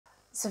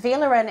Sophia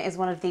Loren is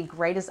one of the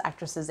greatest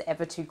actresses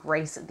ever to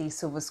grace the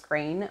silver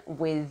screen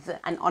with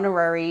an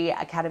honorary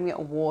Academy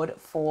Award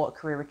for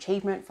Career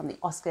Achievement from the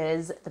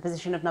Oscars, the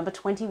position of number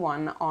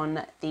 21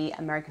 on the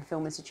American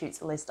Film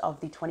Institute's list of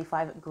the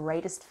 25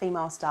 greatest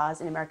female stars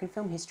in American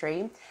film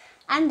history,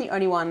 and the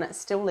only one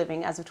still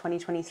living as of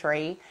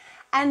 2023,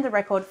 and the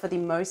record for the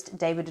most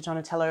David di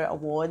Donatello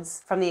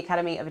awards from the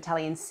Academy of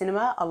Italian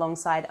Cinema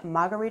alongside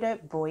Margherita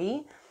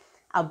Boi,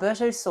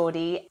 Alberto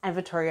Sordi, and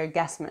Vittorio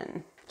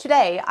Gassman.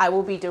 Today, I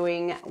will be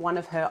doing one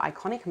of her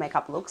iconic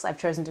makeup looks. I've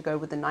chosen to go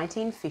with the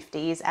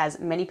 1950s, as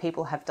many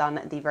people have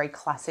done the very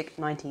classic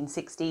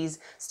 1960s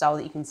style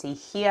that you can see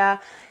here.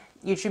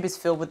 YouTube is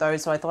filled with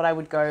those, so I thought I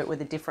would go with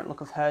a different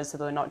look of hers so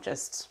they're not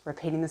just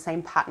repeating the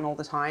same pattern all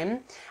the time.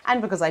 And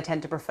because I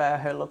tend to prefer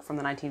her look from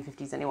the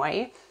 1950s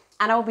anyway.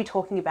 And I will be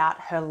talking about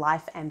her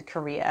life and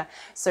career.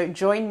 So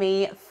join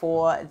me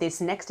for this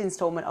next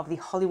installment of the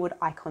Hollywood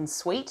Icon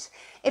Suite.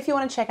 If you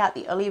want to check out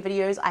the earlier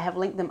videos, I have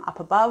linked them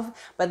up above,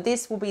 but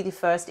this will be the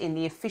first in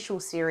the official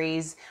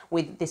series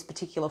with this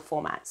particular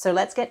format. So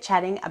let's get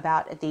chatting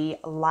about the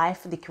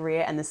life, the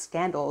career, and the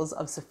scandals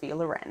of Sophia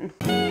Loren.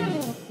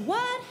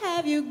 What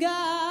have you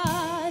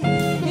got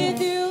if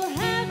you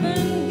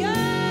haven't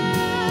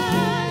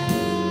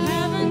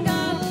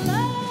got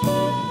love?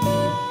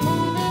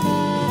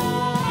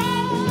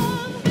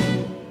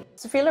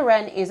 Sophia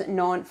Loren is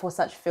known for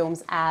such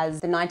films as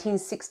the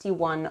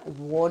 1961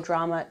 war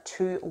drama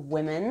Two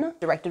Women,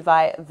 directed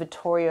by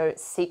Vittorio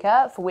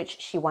Sica, for which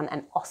she won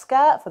an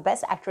Oscar for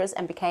Best Actress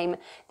and became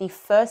the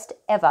first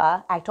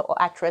ever actor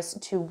or actress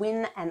to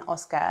win an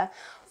Oscar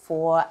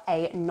for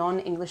a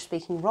non-English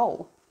speaking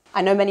role.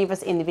 I know many of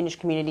us in the vintage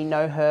community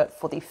know her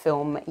for the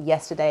film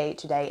Yesterday,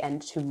 Today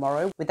and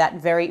Tomorrow, with that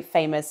very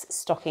famous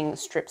stocking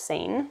strip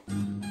scene.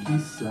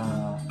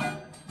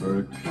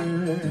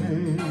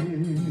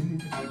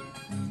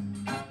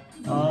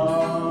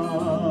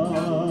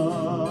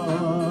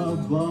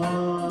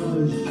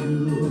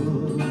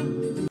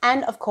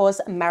 And of course,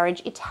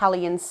 Marriage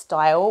Italian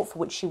Style, for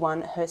which she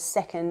won her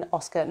second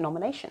Oscar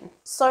nomination.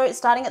 So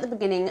starting at the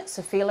beginning,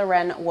 Sophia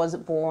Loren was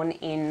born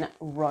in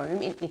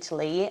Rome in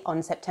Italy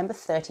on September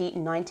 30,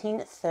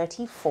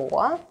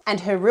 1934. And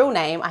her real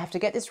name, I have to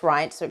get this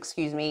right, so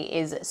excuse me,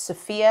 is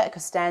Sophia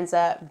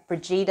Costanza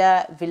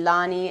Brigida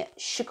Villani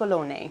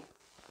Ciccolone.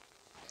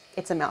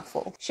 It's a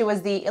mouthful. She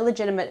was the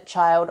illegitimate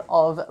child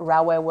of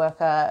railway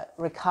worker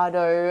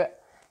Riccardo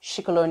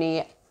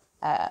Ciccolone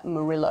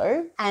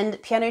Murillo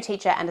and piano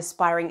teacher and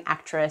aspiring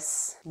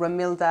actress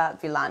Romilda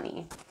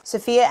Villani.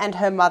 Sophia and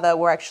her mother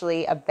were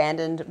actually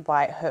abandoned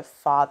by her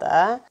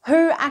father,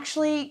 who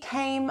actually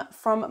came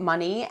from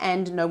money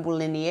and noble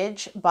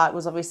lineage, but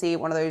was obviously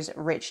one of those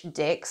rich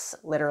dicks,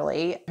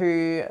 literally,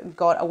 who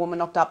got a woman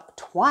knocked up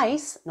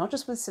twice, not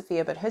just with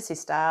Sophia, but her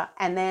sister,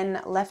 and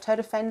then left her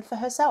to fend for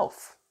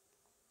herself.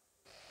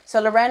 So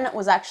Loren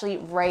was actually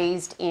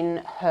raised in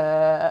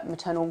her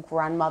maternal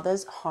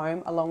grandmother's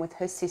home along with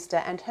her sister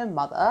and her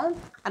mother.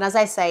 And as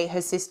I say,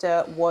 her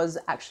sister was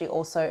actually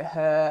also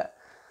her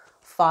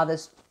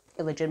father's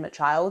illegitimate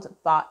child,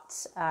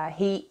 but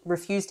he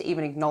refused to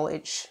even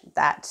acknowledge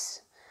that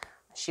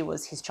she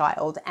was his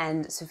child.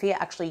 And Sophia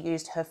actually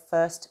used her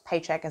first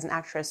paycheck as an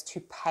actress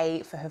to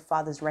pay for her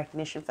father's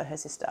recognition for her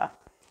sister.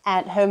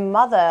 And her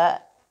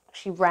mother,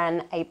 she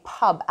ran a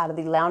pub out of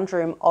the lounge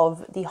room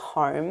of the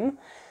home,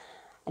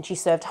 and she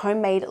served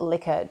homemade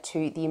liquor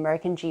to the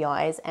American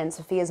GIs, and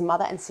Sophia's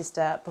mother and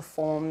sister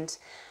performed.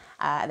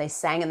 They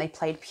sang and they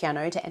played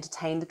piano to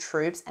entertain the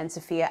troops, and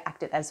Sophia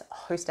acted as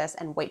hostess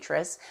and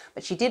waitress,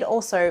 but she did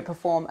also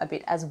perform a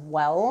bit as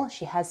well.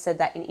 She has said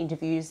that in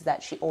interviews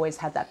that she always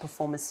had that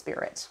performer's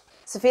spirit.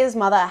 Sophia's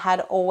mother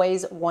had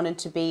always wanted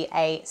to be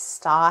a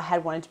star,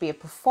 had wanted to be a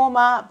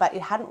performer, but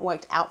it hadn't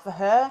worked out for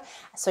her.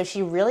 So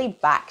she really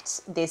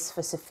backed this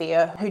for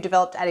Sophia, who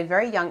developed at a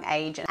very young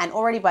age. And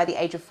already by the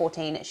age of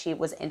 14, she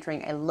was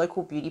entering a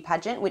local beauty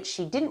pageant, which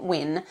she didn't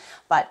win,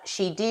 but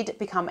she did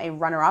become a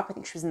runner-up. I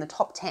think she was in the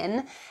top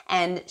 10,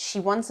 and she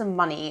won some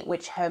money,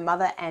 which her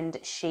mother and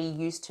she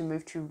used to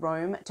move to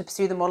Rome to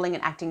pursue the modeling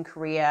and acting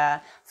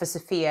career for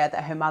Sophia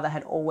that her mother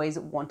had always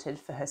wanted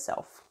for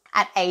herself.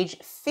 At age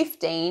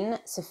 15,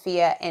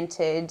 Sophia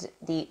entered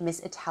the Miss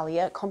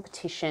Italia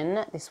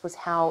competition. This was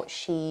how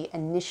she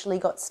initially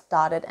got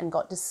started and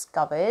got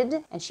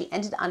discovered. And she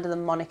entered under the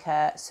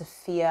moniker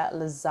Sophia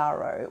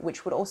Lazzaro,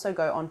 which would also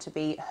go on to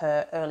be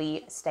her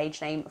early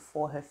stage name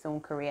for her film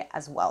career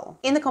as well.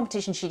 In the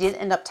competition, she did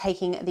end up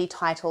taking the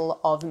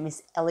title of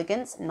Miss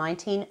Elegance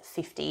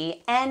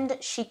 1950, and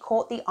she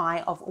caught the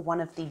eye of one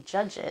of the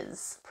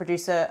judges,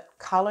 producer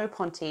Carlo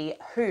Ponti,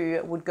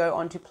 who would go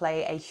on to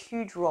play a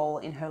huge role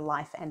in her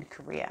life and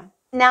career.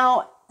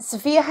 Now,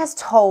 Sophia has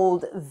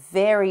told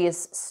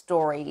various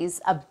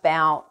stories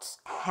about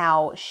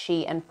how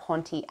she and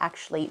Ponti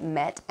actually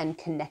met and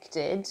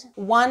connected.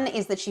 One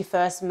is that she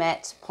first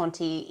met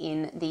Ponti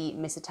in the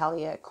Miss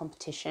Italia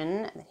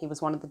competition. He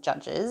was one of the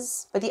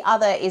judges. But the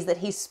other is that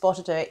he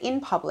spotted her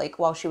in public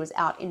while she was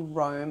out in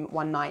Rome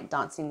one night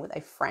dancing with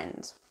a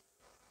friend.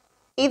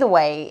 Either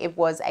way, it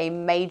was a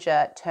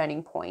major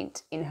turning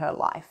point in her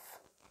life.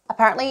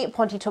 Apparently,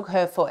 Ponti took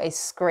her for a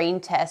screen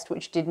test,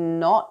 which did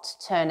not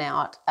turn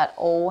out at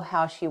all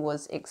how she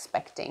was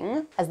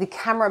expecting, as the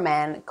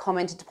cameraman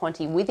commented to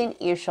Ponti within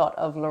earshot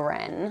of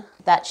Loren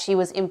that she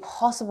was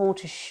impossible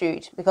to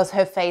shoot because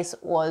her face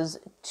was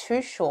too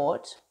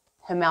short,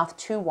 her mouth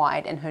too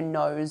wide, and her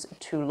nose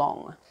too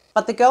long.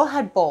 But the girl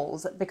had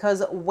balls,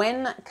 because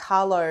when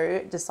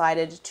Carlo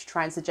decided to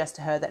try and suggest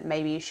to her that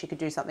maybe she could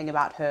do something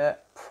about her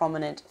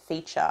prominent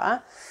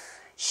feature,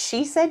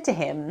 she said to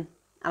him,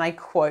 and I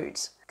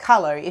quote,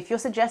 "Carlo, if you're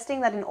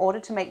suggesting that in order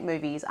to make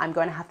movies, I'm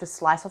going to have to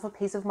slice off a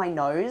piece of my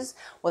nose,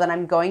 or that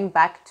I'm going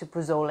back to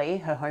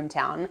Pozzuoli, her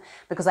hometown,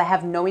 because I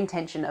have no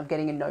intention of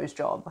getting a nose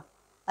job."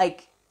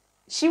 Like,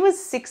 she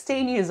was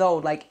 16 years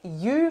old. Like,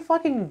 you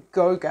fucking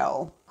go,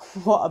 girl.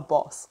 What a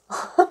boss.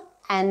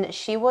 And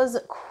she was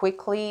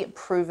quickly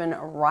proven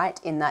right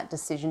in that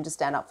decision to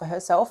stand up for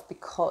herself,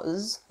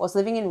 because whilst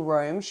living in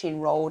Rome, she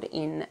enrolled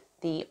in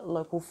the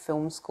local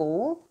film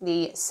school,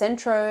 the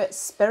Centro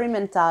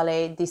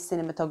Sperimentale di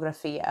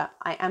Cinematografia.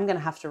 I am going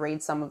to have to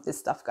read some of this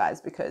stuff,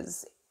 guys,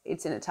 because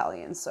it's in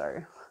Italian,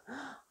 so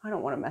I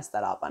don't want to mess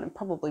that up. And I'm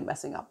probably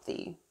messing up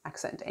the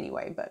accent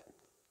anyway, but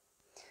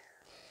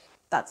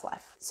that's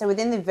life. So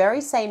within the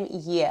very same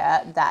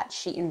year that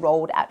she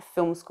enrolled at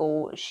film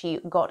school, she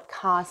got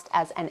cast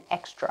as an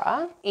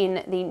extra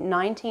in the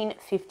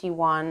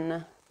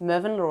 1951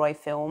 Mervyn LeRoy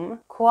film,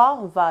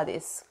 Quo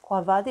Vadis?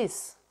 Quo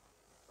Vadis?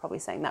 Probably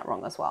saying that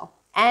wrong as well.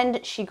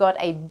 And she got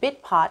a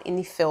bit part in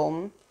the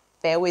film,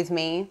 bear with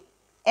me,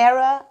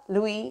 Era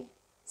Lui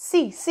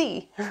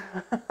Si.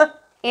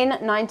 In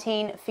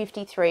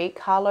 1953,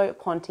 Carlo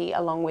Ponti,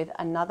 along with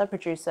another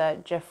producer,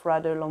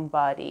 Gerardo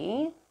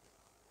Lombardi,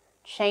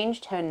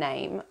 changed her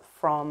name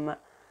from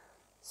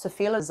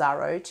Sophia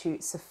Loren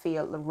to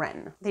Sophia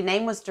Loren. The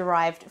name was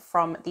derived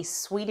from the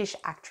Swedish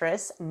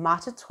actress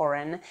Marta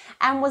Torén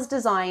and was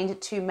designed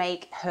to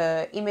make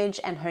her image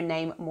and her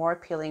name more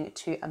appealing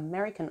to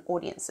American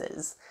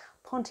audiences.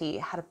 Ponti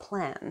had a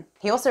plan.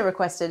 He also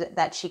requested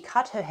that she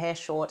cut her hair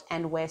short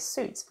and wear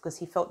suits, because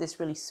he felt this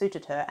really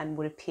suited her and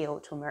would appeal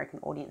to American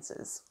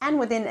audiences. And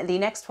within the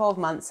next 12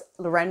 months,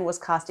 Loren was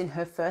cast in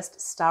her first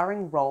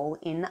starring role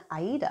in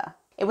Aida.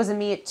 It was a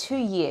mere 2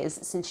 years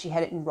since she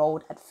had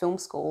enrolled at film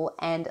school,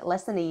 and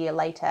less than a year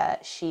later,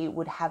 she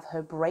would have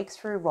her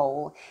breakthrough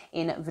role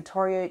in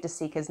Vittorio De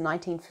Sica's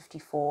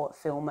 1954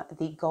 film,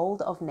 The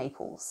Gold of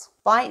Naples.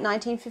 By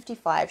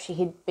 1955, she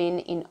had been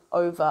in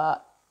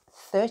over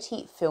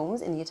 30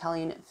 films in the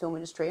Italian film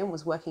industry and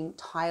was working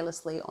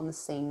tirelessly on the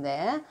scene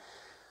there.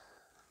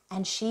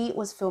 And she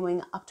was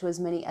filming up to as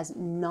many as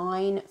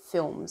 9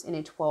 films in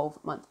a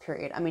 12-month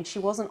period. I mean, she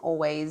wasn't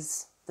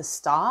always the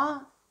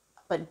star,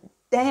 but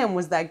damn,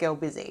 was that girl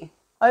busy.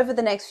 Over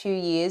the next few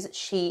years,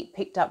 she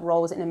picked up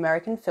roles in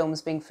American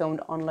films being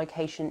filmed on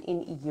location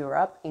in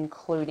Europe,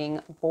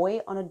 including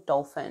Boy on a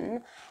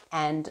Dolphin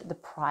and The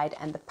Pride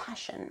and the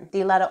Passion.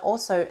 The latter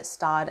also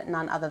starred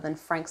none other than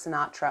Frank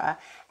Sinatra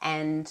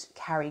and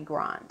Cary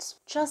Grant.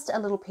 Just a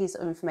little piece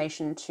of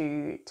information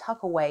to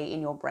tuck away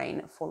in your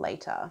brain for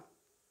later.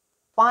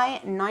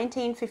 By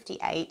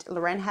 1958,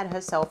 Loren had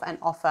herself an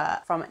offer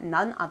from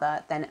none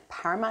other than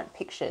Paramount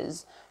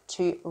Pictures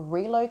to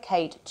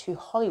relocate to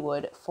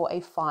Hollywood for a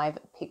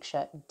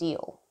 5-picture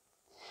deal.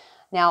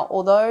 Now,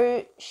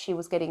 although she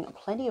was getting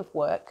plenty of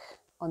work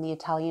on the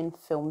Italian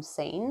film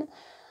scene,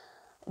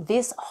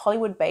 this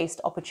Hollywood-based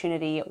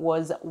opportunity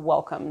was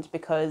welcomed,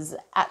 because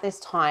at this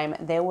time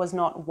there was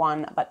not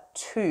one but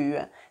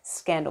 2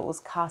 scandals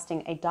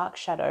casting a dark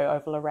shadow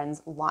over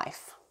Loren's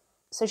life.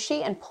 So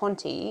she and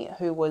Ponti,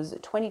 who was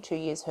 22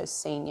 years her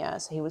senior,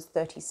 so he was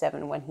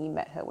 37 when he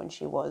met her when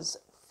she was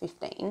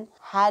 15,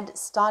 had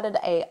started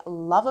a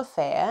love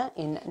affair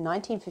in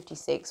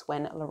 1956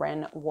 when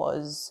Loren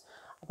was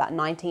about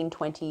 19,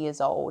 20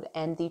 years old,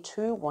 and the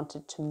two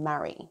wanted to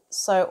marry.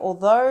 So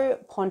although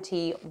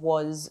Ponti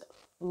was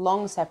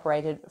long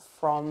separated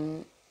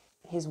from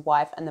his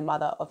wife and the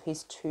mother of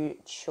his 2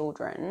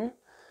 children,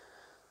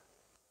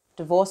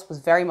 divorce was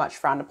very much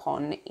frowned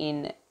upon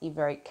in the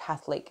very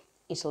Catholic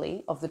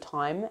Italy of the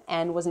time,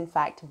 and was in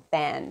fact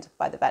banned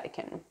by the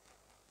Vatican.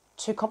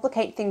 To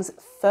complicate things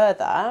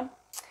further,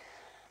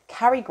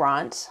 Cary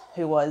Grant,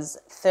 who was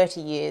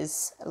 30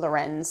 years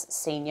Loren's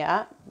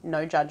senior,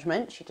 no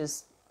judgment, she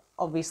just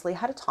obviously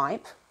had a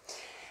type,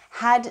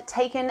 had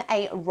taken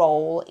a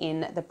role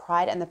in The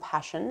Pride and the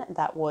Passion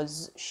that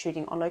was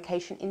shooting on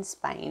location in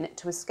Spain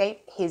to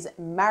escape his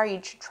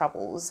marriage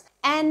troubles,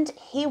 and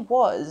he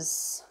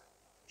was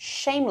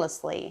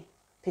shamelessly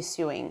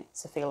pursuing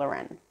Sophia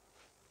Loren.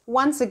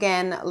 Once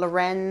again,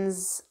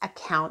 Loren's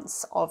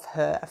accounts of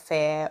her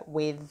affair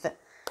with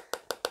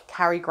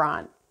Cary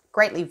Grant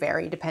greatly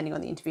vary depending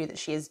on the interview that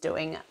she is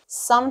doing.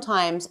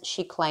 Sometimes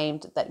she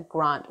claimed that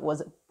Grant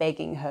was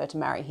begging her to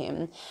marry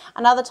him,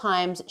 and other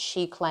times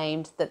she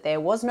claimed that there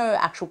was no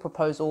actual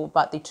proposal,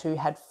 but the two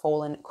had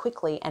fallen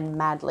quickly and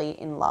madly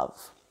in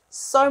love.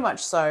 So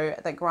much so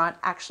that Grant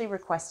actually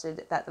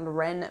requested that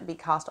Loren be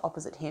cast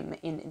opposite him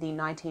in the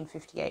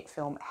 1958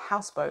 film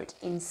Houseboat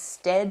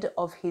instead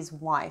of his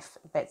wife,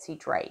 Betsy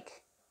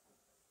Drake.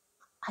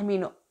 I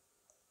mean,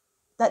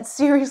 that's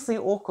seriously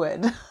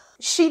awkward.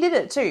 She did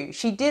it too.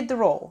 She did the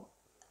role.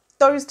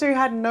 Those two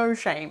had no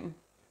shame.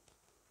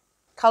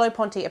 Carlo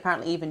Ponti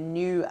apparently even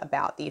knew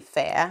about the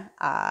affair,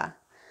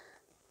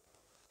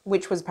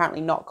 which was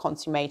apparently not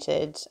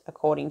consummated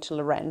according to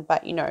Loren.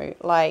 But, you know,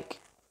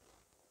 like,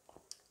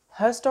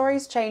 her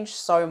story's changed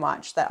so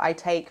much that I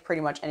take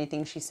pretty much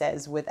anything she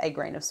says with a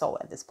grain of salt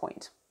at this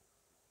point.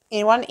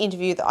 In one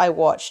interview that I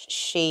watched,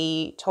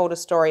 she told a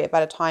story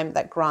about a time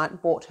that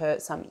Grant bought her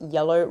some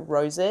yellow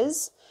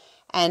roses,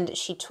 and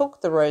she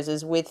took the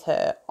roses with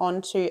her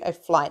onto a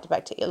flight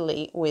back to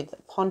Italy with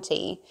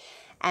Ponti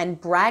and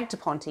bragged to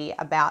Ponti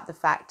about the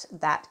fact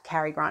that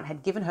Cary Grant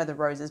had given her the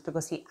roses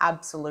because he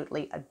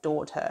absolutely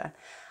adored her.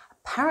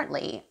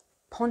 Apparently,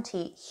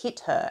 Ponti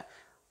hit her.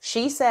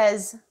 She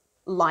says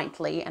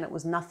lightly, and it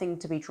was nothing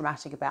to be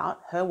dramatic about.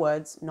 Her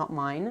words, not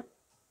mine.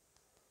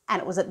 And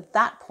it was at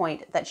that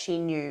point that she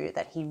knew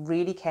that he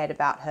really cared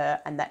about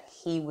her and that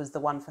he was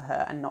the one for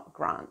her and not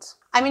Grant.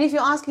 I mean, if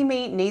you're asking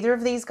me, neither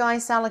of these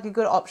guys sound like a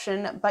good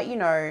option, but you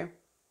know,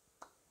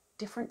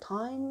 different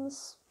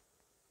times.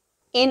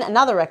 In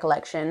another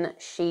recollection,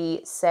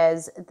 she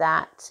says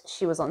that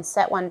she was on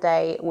set one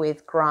day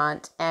with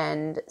Grant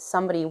and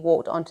somebody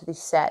walked onto the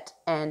set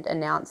and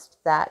announced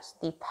that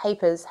the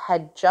papers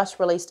had just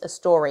released a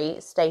story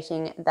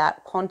stating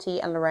that Ponti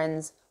and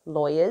Loren's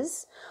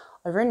lawyers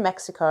over in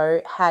Mexico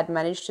had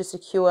managed to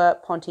secure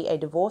Ponti a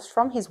divorce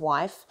from his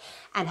wife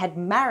and had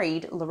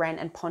married Loren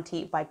and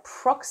Ponti by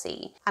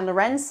proxy. And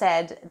Loren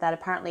said that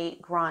apparently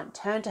Grant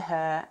turned to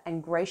her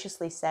and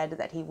graciously said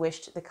that he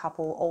wished the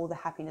couple all the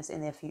happiness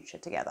in their future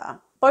together.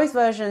 Both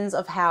versions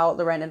of how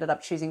Loren ended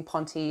up choosing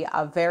Ponti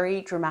are very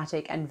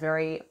dramatic and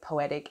very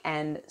poetic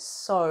and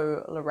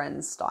so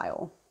Loren's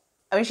style.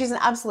 I mean, she's an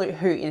absolute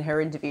hoot in her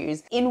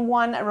interviews. In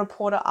one, a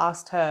reporter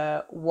asked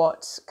her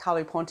what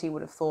Carlo Ponti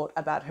would have thought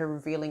about her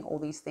revealing all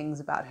these things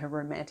about her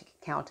romantic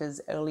encounters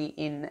early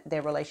in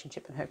their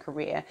relationship and her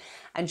career.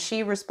 And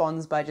she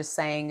responds by just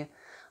saying,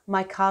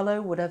 "My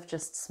Carlo would have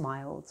just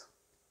smiled."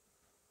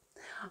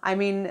 I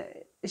mean,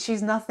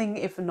 she's nothing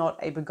if not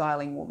a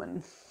beguiling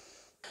woman.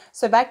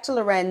 So back to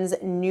Loren's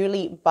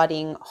newly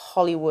budding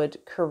Hollywood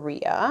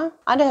career.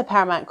 Under her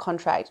Paramount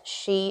contract,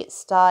 she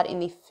starred in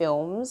the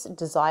films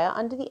Desire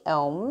Under the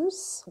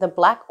Elms, The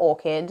Black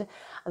Orchid,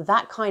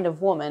 That Kind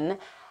of Woman,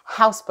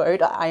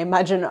 Houseboat, I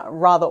imagine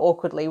rather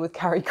awkwardly with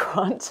Cary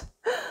Grant,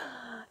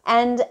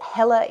 and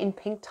Hella in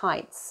Pink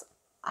Tights.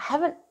 I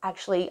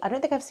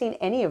don't think I've seen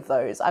any of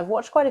those. I've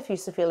watched quite a few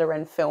Sophia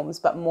Loren films,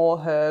 but more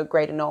her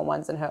greater known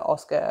ones and her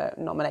Oscar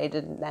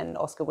nominated and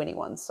Oscar winning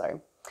ones,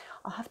 so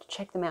I'll have to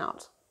check them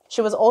out.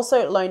 She was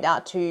also loaned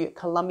out to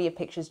Columbia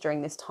Pictures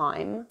during this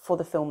time for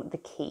the film The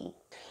Key.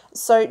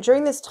 So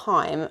during this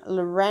time,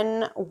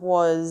 Loren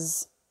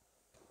was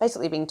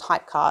basically being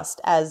typecast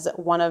as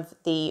one of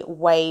the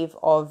wave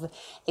of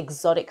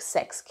exotic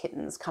sex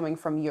kittens coming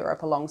from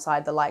Europe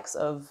alongside the likes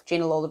of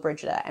Gina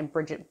Lollabrigida and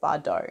Brigitte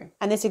Bardot.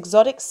 And this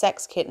exotic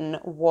sex kitten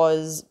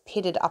was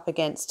pitted up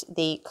against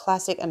the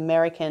classic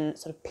American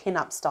sort of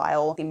pin-up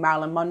style, the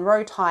Marilyn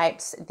Monroe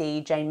types, the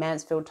Jane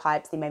Mansfield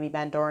types, the Mamie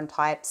Van Doren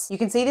types. You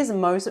can see this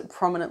most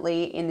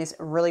prominently in this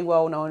really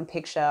well-known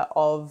picture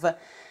of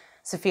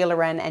Sophia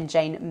Loren and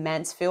Jane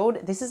Mansfield.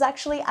 This is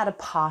actually at a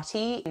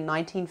party in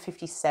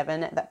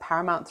 1957 that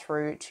Paramount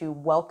threw to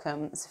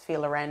welcome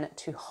Sophia Loren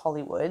to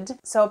Hollywood.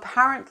 So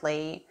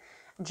apparently,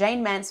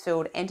 Jane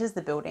Mansfield enters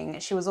the building.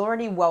 She was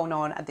already well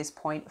known at this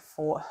point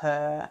for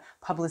her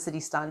publicity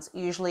stunts,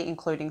 usually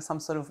including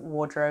some sort of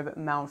wardrobe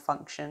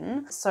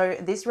malfunction. So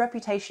this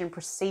reputation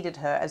preceded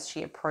her as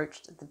she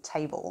approached the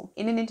table.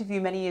 In an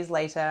interview many years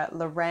later,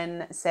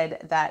 Loren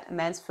said that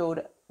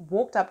Mansfield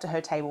walked up to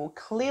her table,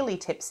 clearly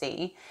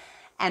tipsy,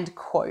 and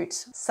quote,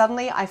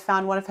 "Suddenly I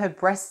found one of her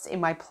breasts in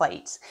my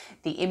plate.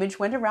 The image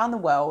went around the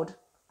world.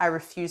 I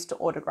refused to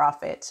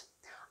autograph it.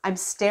 I'm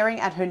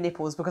staring at her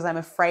nipples because I'm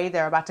afraid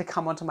they're about to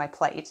come onto my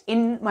plate.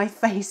 In my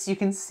face, you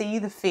can see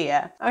the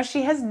fear." Oh,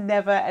 she has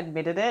never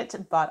admitted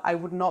it, but I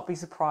would not be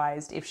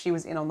surprised if she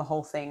was in on the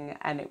whole thing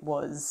and it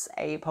was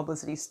a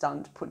publicity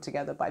stunt put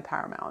together by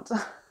Paramount.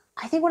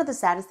 I think one of the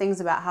saddest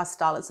things about how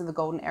starlets of the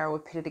golden era were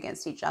pitted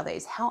against each other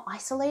is how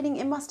isolating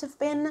it must have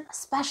been,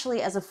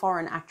 especially as a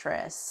foreign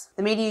actress.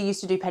 The media used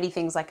to do petty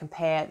things like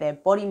compare their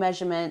body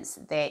measurements,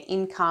 their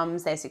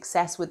incomes, their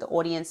success with the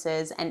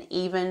audiences, and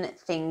even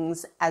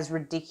things as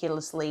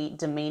ridiculously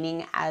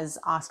demeaning as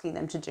asking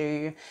them to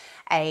do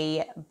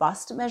a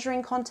bust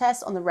measuring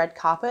contest on the red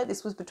carpet.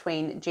 This was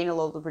between Gina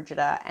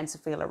Lollabrigida and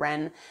Sophia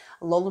Loren.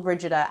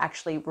 Lollabrigida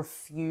actually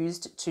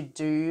refused to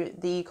do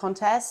the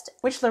contest,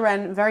 which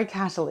Loren very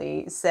casually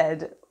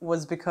said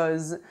was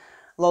because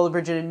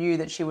Lollabrigida knew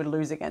that she would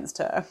lose against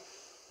her.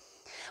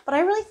 But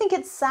I really think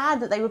it's sad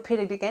that they were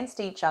pitted against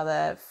each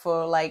other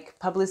for like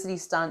publicity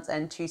stunts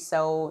and to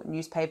sell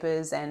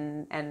newspapers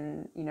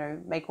and you know,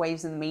 make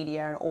waves in the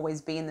media and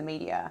always be in the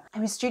media. I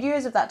mean,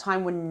 studios of that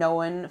time were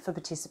known for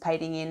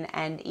participating in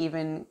and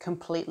even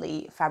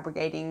completely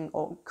fabricating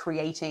or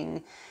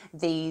creating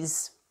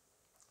these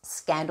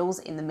scandals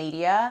in the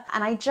media.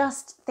 And I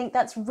just think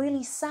that's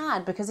really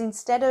sad, because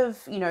instead of,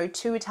 you know,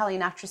 two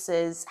Italian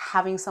actresses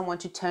having someone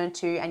to turn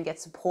to and get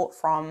support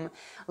from,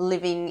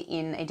 living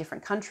in a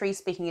different country,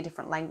 speaking a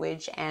different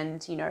language,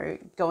 and, you know,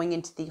 going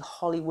into the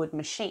Hollywood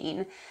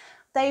machine,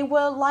 they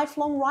were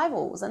lifelong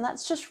rivals, and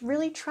that's just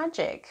really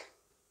tragic.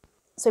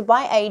 So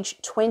by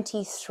age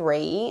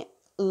 23,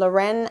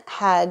 Loren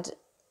had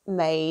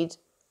made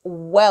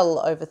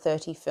well over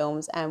 30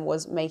 films and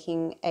was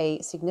making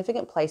a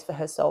significant place for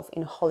herself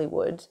in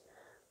Hollywood,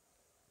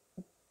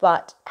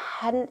 but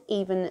hadn't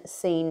even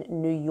seen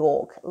New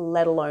York,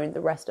 let alone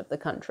the rest of the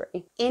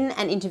country. In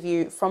an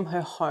interview from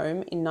her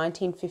home in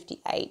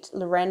 1958,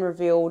 Loren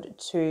revealed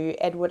to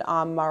Edward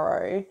R.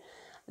 Murrow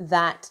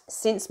that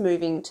since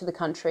moving to the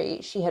country,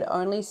 she had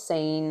only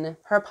seen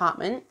her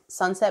apartment,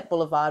 Sunset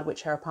Boulevard,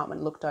 which her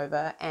apartment looked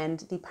over, and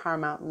the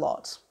Paramount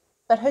lot.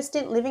 But her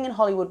stint living in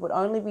Hollywood would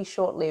only be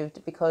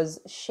short-lived, because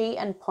she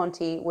and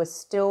Ponti were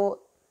still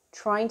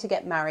trying to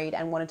get married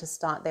and wanted to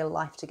start their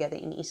life together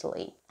in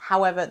Italy.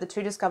 However, the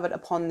two discovered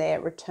upon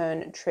their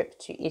return trip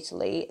to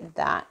Italy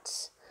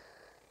that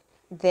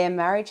their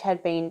marriage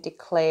had been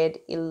declared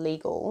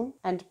illegal,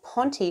 and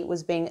Ponti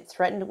was being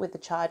threatened with the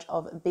charge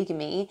of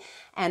bigamy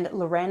and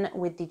Loren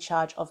with the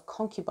charge of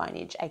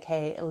concubinage,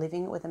 aka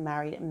living with a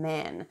married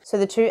man. So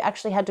the two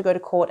actually had to go to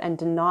court and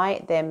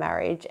deny their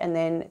marriage and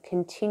then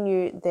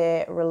continue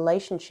their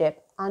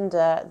relationship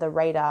under the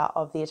radar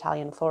of the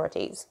Italian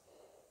authorities.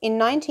 In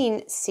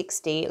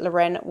 1960,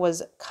 Loren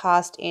was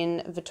cast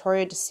in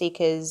Vittorio De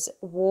Sica's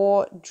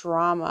war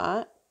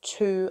drama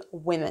Two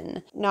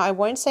Women. Now, I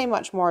won't say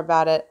much more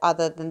about it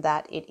other than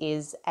that it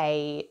is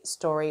a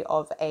story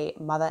of a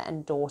mother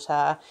and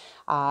daughter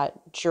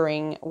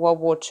during World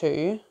War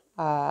II,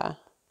 the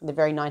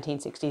very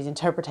 1960s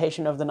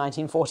interpretation of the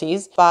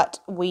 1940s.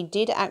 But we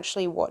did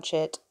actually watch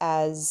it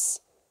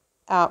as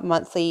our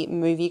monthly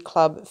movie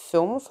club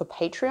film for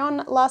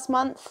Patreon last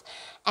month,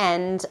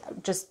 and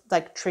just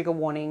like trigger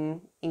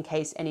warning in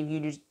case any of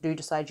you do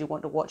decide you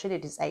want to watch it,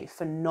 it is a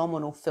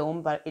phenomenal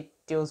film, but it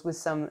deals with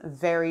some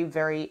very,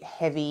 very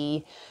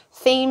heavy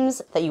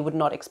themes that you would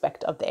not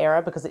expect of the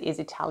era, because it is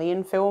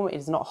Italian film, it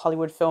is not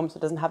Hollywood film, so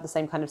it doesn't have the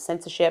same kind of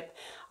censorship,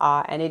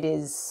 and it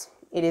is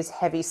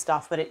heavy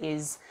stuff, but it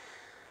is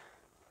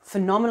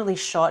phenomenally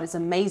shot. It's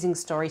amazing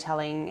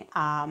storytelling.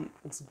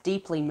 It's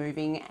deeply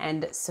moving,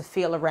 and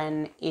Sophia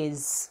Loren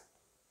is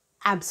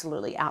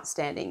absolutely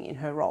outstanding in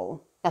her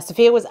role. Now,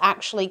 Sophia was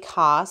actually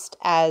cast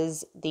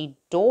as the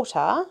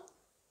daughter,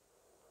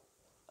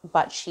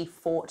 but she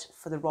fought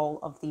for the role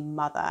of the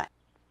mother.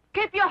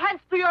 Keep your hands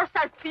to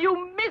yourself,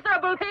 you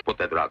miserable pig! Put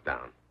that rock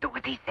down. Do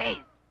what he says,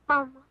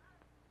 Mama.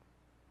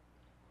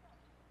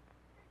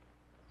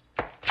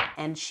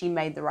 And she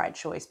made the right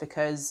choice,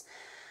 because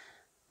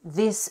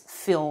this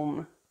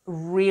film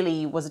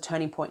really was a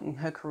turning point in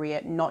her career,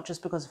 not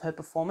just because of her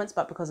performance,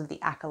 but because of the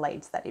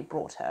accolades that it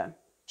brought her.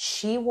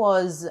 She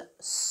was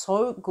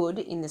so good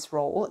in this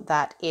role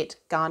that it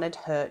garnered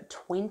her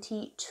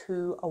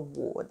 22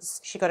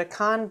 awards. She got a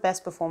Cannes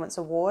Best Performance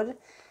Award,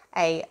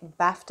 a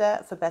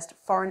BAFTA for Best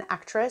Foreign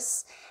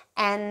Actress,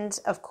 and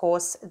of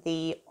course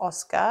the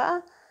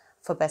Oscar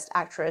for Best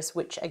Actress,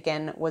 which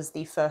again was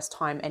the first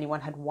time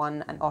anyone had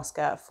won an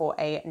Oscar for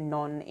a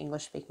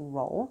non-English speaking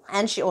role.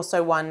 And she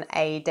also won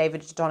a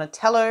David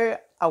Donatello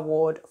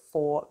Award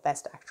for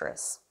Best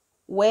Actress.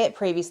 Where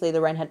previously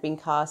Loren had been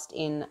cast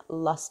in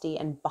lusty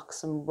and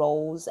buxom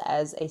roles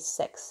as a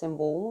sex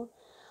symbol,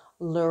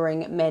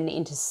 luring men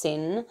into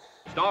sin.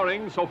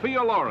 Starring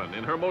Sophia Loren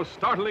in her most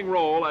startling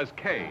role as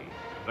Kay,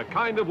 the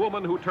kind of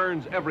woman who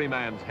turns every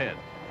man's head.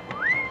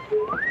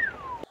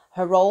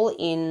 Her role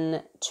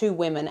in Two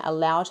Women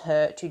allowed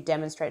her to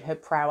demonstrate her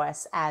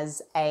prowess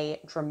as a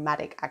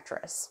dramatic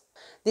actress.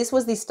 This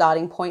was the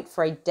starting point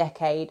for a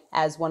decade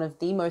as one of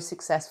the most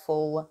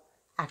successful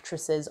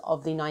actresses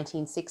of the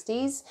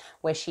 1960s,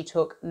 where she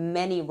took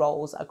many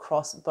roles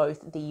across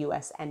both the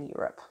US and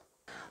Europe.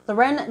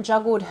 Loren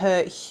juggled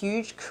her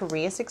huge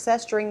career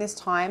success during this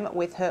time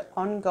with her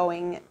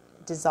ongoing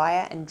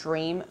desire and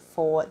dream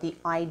for the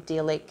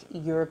idyllic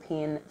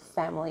European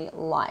family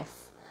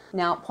life.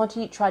 Now,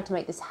 Ponti tried to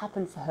make this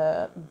happen for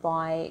her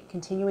by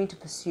continuing to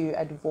pursue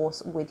a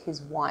divorce with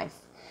his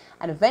wife,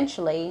 and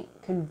eventually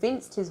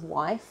convinced his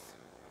wife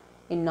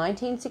in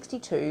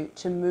 1962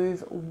 to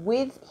move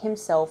with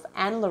himself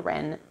and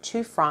Loren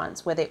to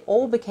France, where they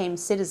all became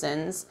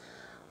citizens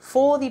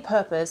for the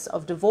purpose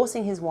of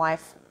divorcing his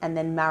wife and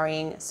then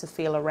marrying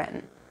Sophia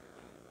Loren,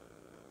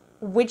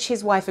 which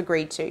his wife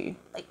agreed to.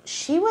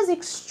 She was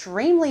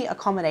extremely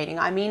accommodating.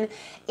 I mean,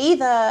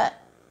 either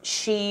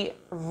she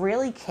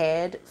really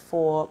cared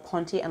for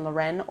Ponti and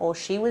Loren, or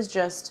she was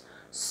just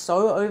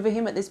so over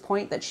him at this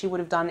point that she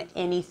would have done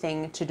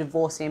anything to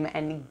divorce him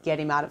and get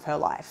him out of her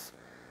life.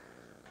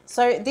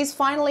 So this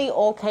finally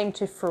all came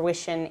to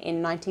fruition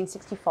in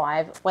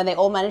 1965 when they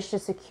all managed to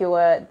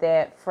secure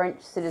their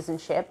French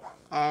citizenship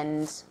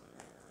and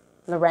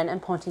Loren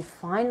and Ponti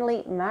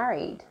finally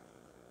married.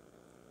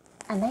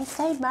 And they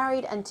stayed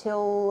married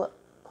until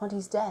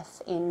Ponti's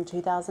death in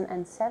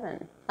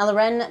 2007. Now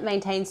Loren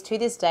maintains to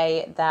this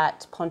day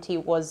that Ponti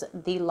was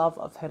the love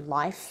of her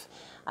life.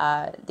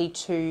 The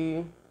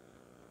two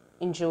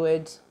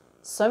endured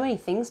so many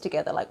things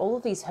together, like all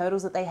of these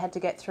hurdles that they had to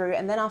get through.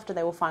 And then after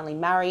they were finally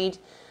married,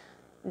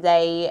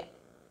 they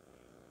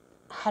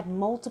had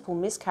multiple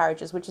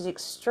miscarriages, which is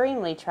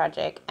extremely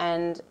tragic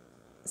and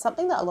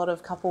something that a lot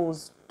of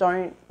couples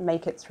don't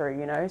make it through,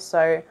 you know?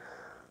 So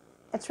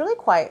it's really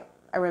quite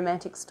a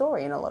romantic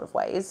story in a lot of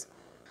ways.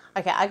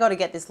 Okay, I got to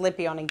get this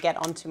lippy on and get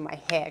onto my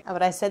hair.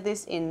 But I said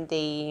this in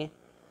the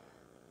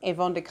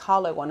Yvonne de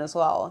Carlo one as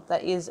well.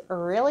 That is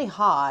really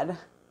hard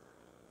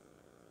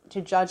to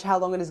judge how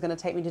long it is going to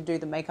take me to do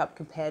the makeup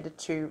compared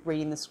to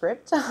reading the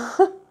script.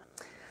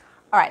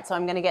 All right, so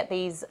I'm going to get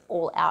these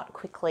all out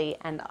quickly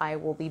and I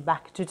will be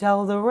back to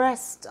tell the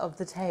rest of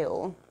the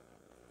tale.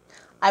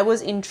 I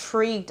was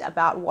intrigued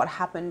about what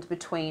happened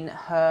between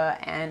her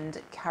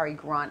and Cary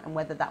Grant and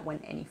whether that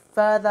went any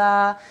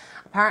further.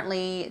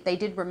 Apparently, they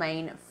did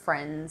remain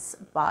friends,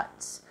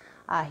 but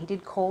he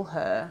did call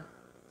her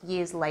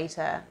years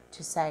later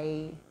to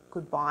say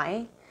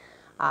goodbye.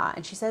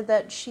 And she said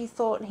that she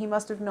thought he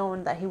must have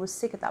known that he was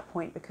sick at that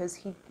point because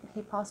he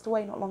passed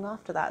away not long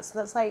after that. So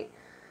that's like,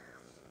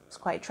 it's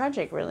quite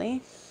tragic,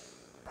 really.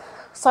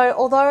 So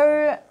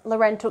although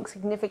Loren took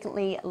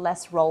significantly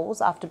less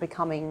roles after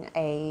becoming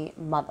a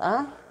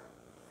mother,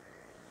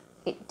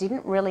 it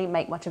didn't really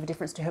make much of a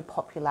difference to her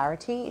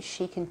popularity.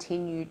 She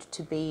continued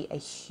to be a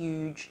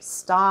huge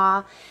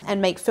star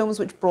and make films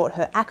which brought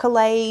her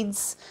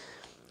accolades.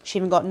 She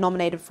even got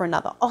nominated for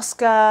another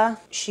Oscar.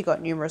 She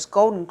got numerous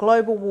Golden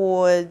Globe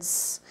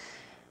Awards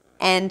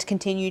and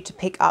continued to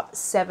pick up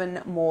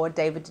 7 more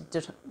David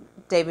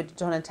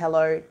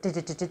Donatello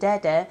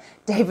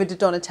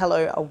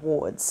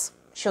awards.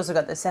 She also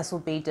got the Cecil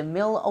B.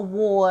 DeMille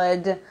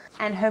Award.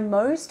 And her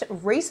most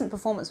recent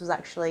performance was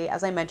actually,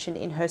 as I mentioned,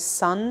 in her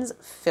son's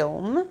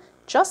film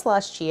just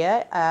last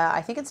year.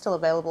 I think it's still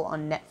available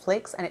on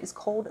Netflix and it is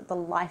called The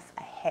Life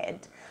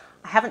Ahead.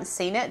 I haven't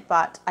seen it,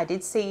 but I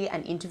did see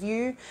an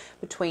interview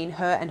between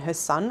her and her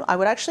son. I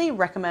would actually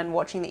recommend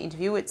watching the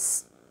interview.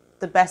 It's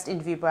the best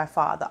interview by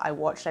far that I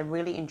watched. I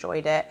really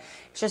enjoyed it.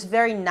 It's just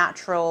very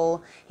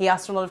natural. He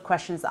asked a lot of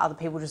questions that other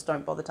people just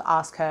don't bother to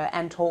ask her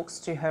and talks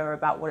to her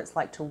about what it's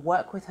like to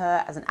work with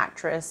her as an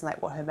actress and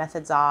like what her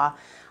methods are,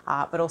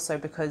 but also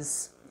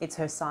because it's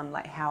her son,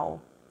 like how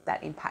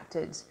that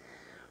impacted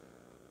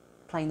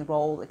playing the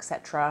role,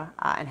 etc.,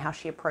 and how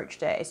she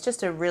approached it. It's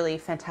just a really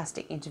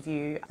fantastic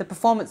interview. The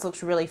performance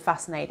looks really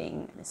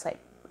fascinating. It's like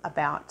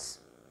about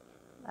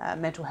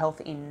mental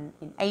health in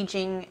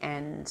aging,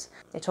 and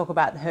they talk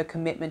about her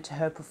commitment to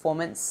her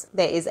performance.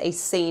 There is a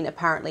scene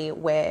apparently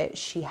where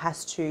she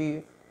has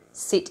to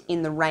sit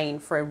in the rain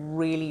for a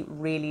really,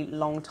 really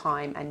long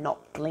time and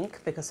not blink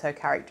because her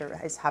character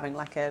is having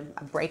like a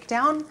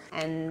breakdown.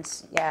 And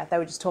yeah, they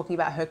were just talking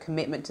about her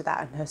commitment to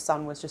that, and her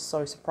son was just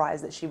so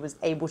surprised that she was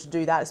able to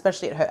do that,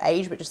 especially at her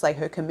age, but just like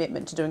her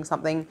commitment to doing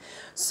something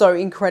so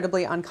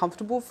incredibly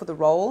uncomfortable for the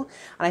role.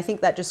 And I think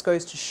that just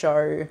goes to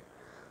show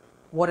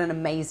what an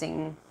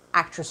amazing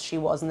actress she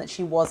was, and that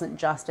she wasn't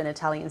just an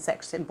Italian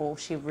sex symbol.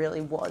 She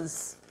really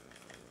was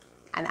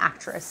an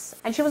actress,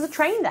 and she was a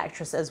trained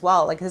actress as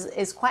well. Like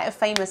it's quite a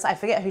famous, I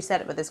forget who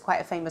said it, but there's quite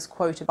a famous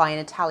quote by an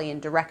Italian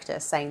director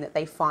saying that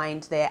they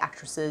find their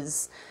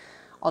actresses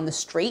on the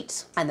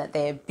street and that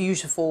they're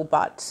beautiful,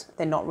 but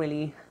they're not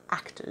really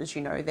actors,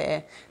 you know,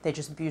 they're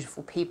just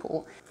beautiful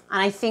people.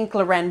 And I think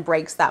Loren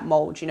breaks that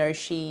mold. You know,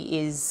 she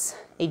is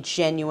a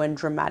genuine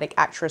dramatic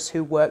actress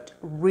who worked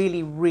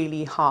really,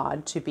 really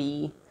hard to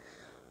be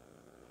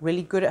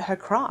really good at her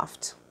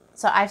craft.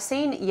 So I've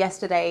seen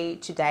Yesterday,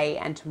 Today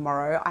and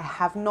Tomorrow. I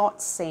have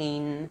not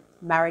seen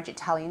Marriage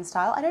Italian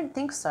Style. I don't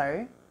think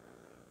so.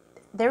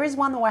 There is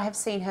one where I have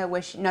seen her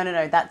where she, no,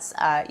 that's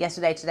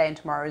Yesterday, Today and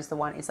Tomorrow is the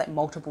one, it's like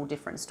multiple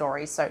different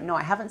stories. So no,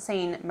 I haven't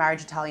seen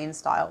Marriage Italian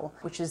Style,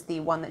 which is the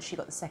one that she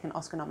got the 2nd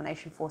Oscar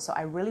nomination for. So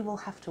I really will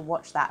have to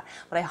watch that.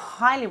 But I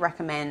highly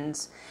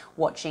recommend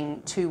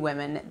watching Two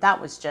Women. That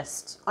was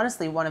just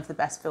honestly one of the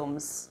best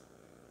films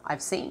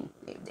I've seen.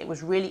 It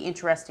was really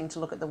interesting to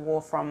look at the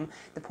war from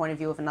the point of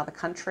view of another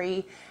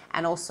country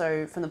and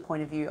also from the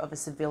point of view of a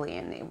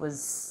civilian. It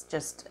was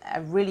just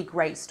a really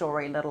great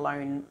story, let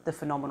alone the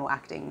phenomenal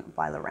acting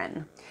by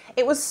Loren.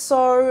 It was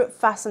so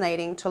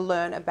fascinating to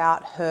learn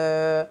about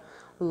her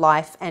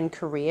life and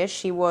career.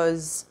 She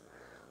was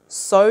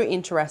so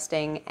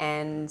interesting,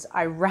 and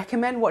I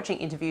recommend watching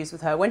interviews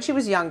with her. When she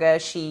was younger,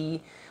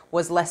 she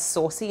was less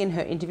saucy in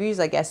her interviews.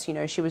 I guess, you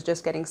know, she was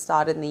just getting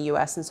started in the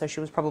US, and so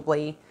she was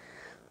probably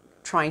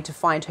trying to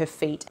find her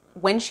feet.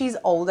 When she's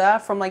older,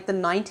 from like the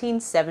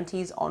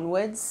 1970s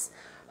onwards,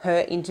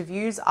 her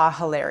interviews are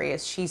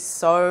hilarious. She's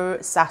so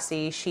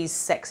sassy, she's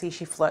sexy,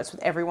 she flirts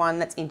with everyone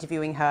that's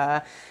interviewing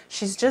her.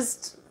 She's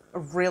just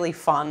really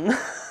fun.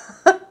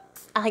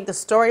 I think the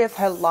story of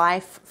her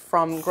life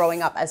from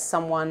growing up as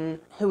someone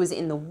who was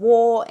in the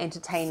war,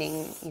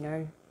 entertaining, you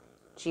know,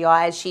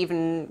 GIs. She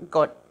even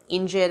got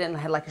injured and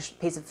had like a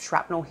piece of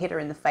shrapnel hit her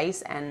in the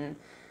face and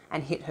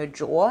hit her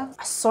jaw.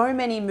 So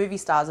many movie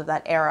stars of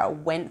that era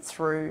went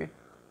through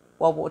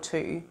World War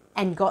II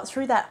and got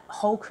through that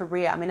whole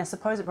career. I mean, I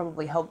suppose it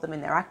probably helped them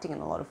in their acting in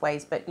a lot of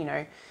ways, but, you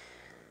know,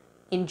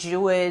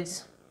 endured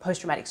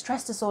post-traumatic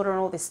stress disorder and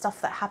all this stuff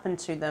that happened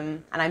to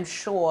them. And I'm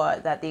sure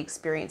that the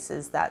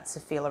experiences that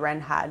Sophia Loren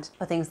had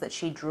are things that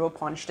she drew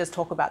upon. She does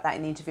talk about that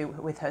in the interview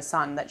with her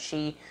son, that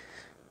she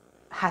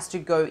has to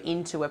go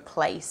into a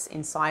place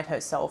inside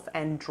herself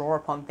and draw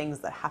upon things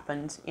that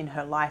happened in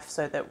her life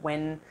so that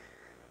when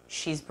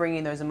she's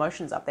bringing those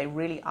emotions up, they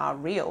really are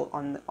real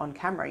on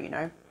camera, you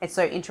know. It's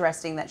so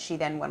interesting that she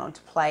then went on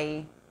to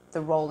play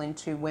the role in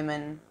Two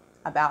Women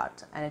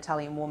about an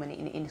Italian woman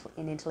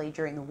in Italy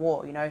during the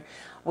war, you know.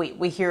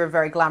 We hear a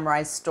very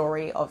glamorized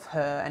story of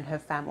her and her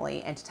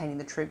family entertaining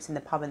the troops in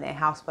the pub in their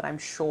house, but I'm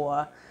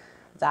sure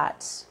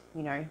that,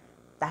 you know,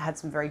 that had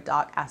some very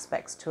dark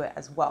aspects to it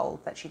as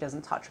well that she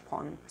doesn't touch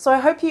upon. So I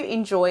hope you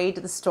enjoyed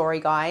the story,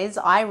 guys.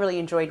 I really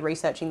enjoyed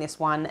researching this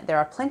one. There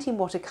are plenty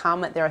more to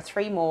come. There are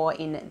 3 more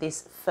in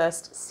this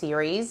first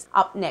series.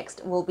 Up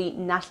next will be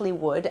Natalie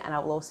Wood, and I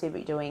will also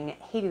be doing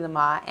Hedy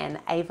Lamarr and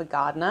Ava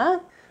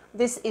Gardner.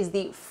 This is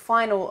the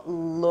final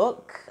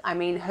look. I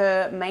mean,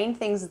 her main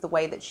things is the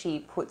way that she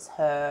puts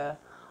her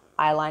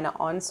eyeliner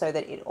on so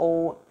that it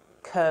all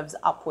curves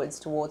upwards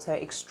towards her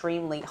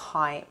extremely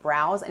high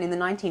brows. And in the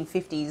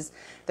 1950s,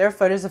 there are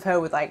photos of her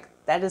with like,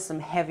 that is some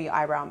heavy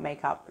eyebrow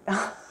makeup,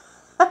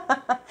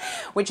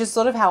 which is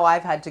sort of how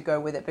I've had to go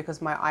with it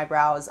because my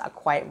eyebrows are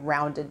quite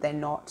rounded. They're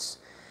not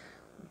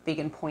big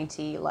and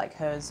pointy like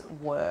hers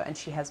were. And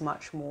she has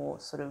much more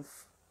sort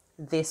of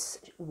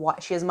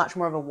she has much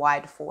more of a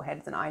wide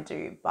forehead than I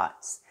do,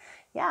 but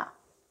yeah.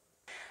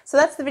 So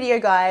that's the video,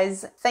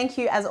 guys. Thank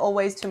you as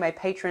always to my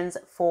patrons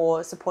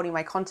for supporting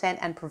my content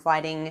and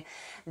providing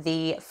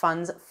the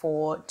funds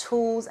for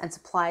tools and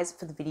supplies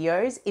for the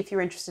videos. If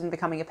you're interested in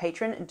becoming a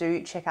patron,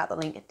 do check out the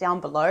link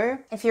down below.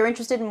 If you're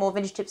interested in more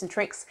vintage tips and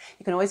tricks,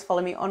 you can always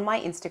follow me on my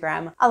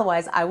Instagram.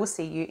 Otherwise, I will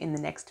see you in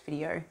the next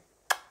video.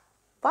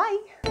 Bye.